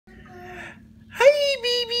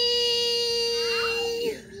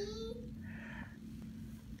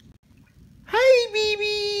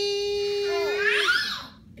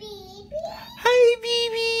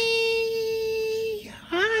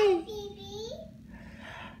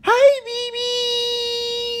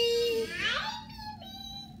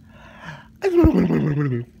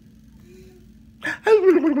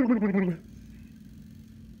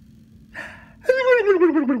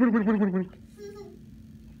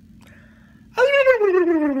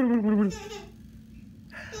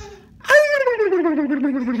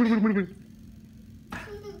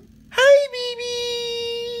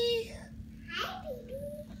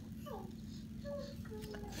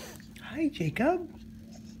Hi, Jacob.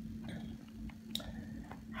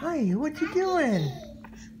 Hi, what you doing?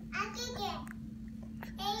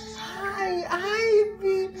 Hi,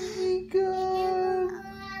 baby Jacob.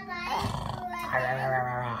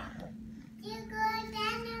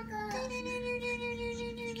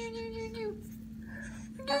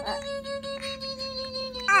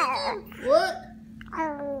 What?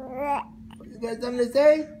 You got something to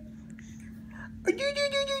say?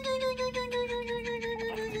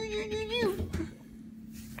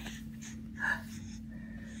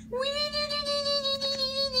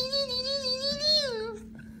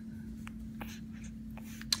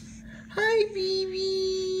 Hi,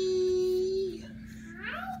 baby.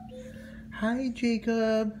 Hi,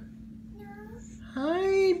 Jacob. No.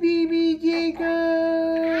 Hi, baby Jacob.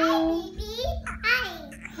 Hi, baby. Hi.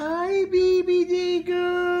 Hi, baby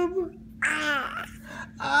Jacob.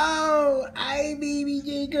 Oh, hi, baby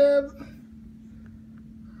Jacob.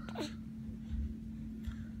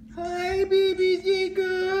 Hi, baby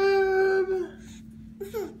Jacob.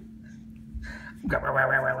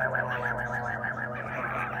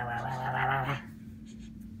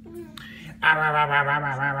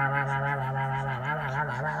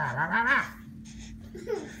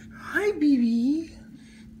 Hi, baby.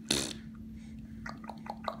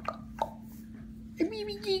 Hi,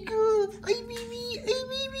 baby Jacob. Hi, baby.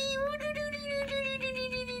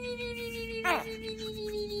 Hi, baby.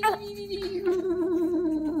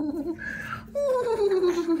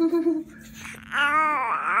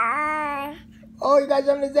 Oh, you got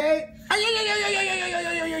something to say?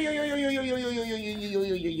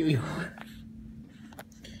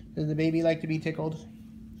 Does the baby like to be tickled?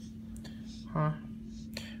 Huh?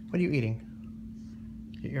 What are you eating?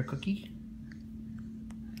 Is it your cookie?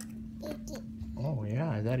 Oh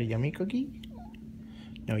yeah, is that a yummy cookie?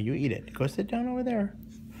 No, you eat it. Go sit down over there.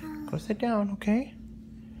 Go sit down, okay?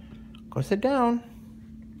 Go sit down.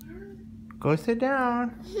 Go sit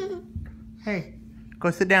down. Hey,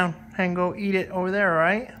 go sit down and go eat it over there, all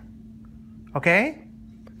right? Okay?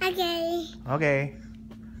 Okay. Okay.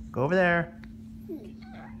 Go over there.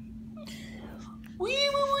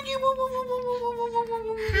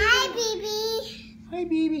 Hi, baby. Hi,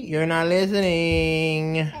 baby. You're not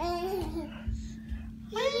listening. Hi,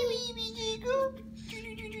 baby Jacob.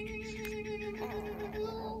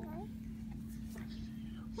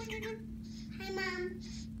 Hi, Mom.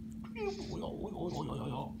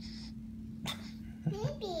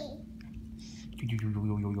 Baby.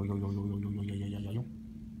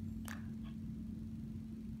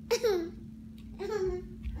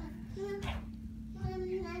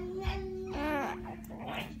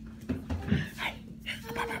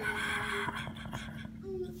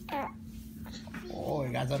 Oh,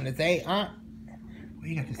 you got something to say, huh? What do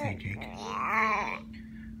you got to say, Jake?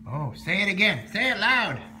 Oh, say it again. Say it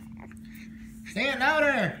loud. Say it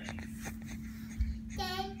louder.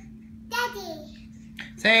 Daddy.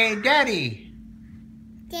 Say daddy.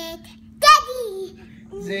 Daddy.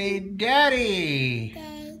 Say daddy.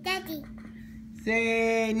 Daddy.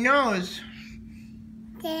 Say nose.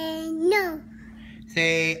 No.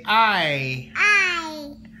 Say eye.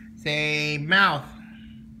 I. Say mouth.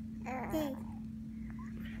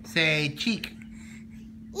 Say cheek.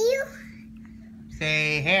 You.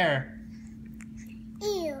 Say hair.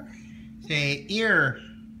 You. Say ear.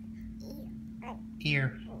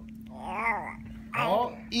 Ear.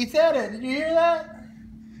 Oh, he said it. Did you hear that?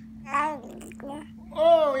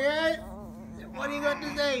 Oh, yeah? What do you got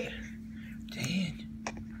to say? Say it.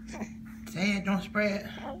 Say it. Don't spray it.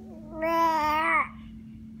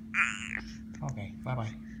 Okay, bye-bye.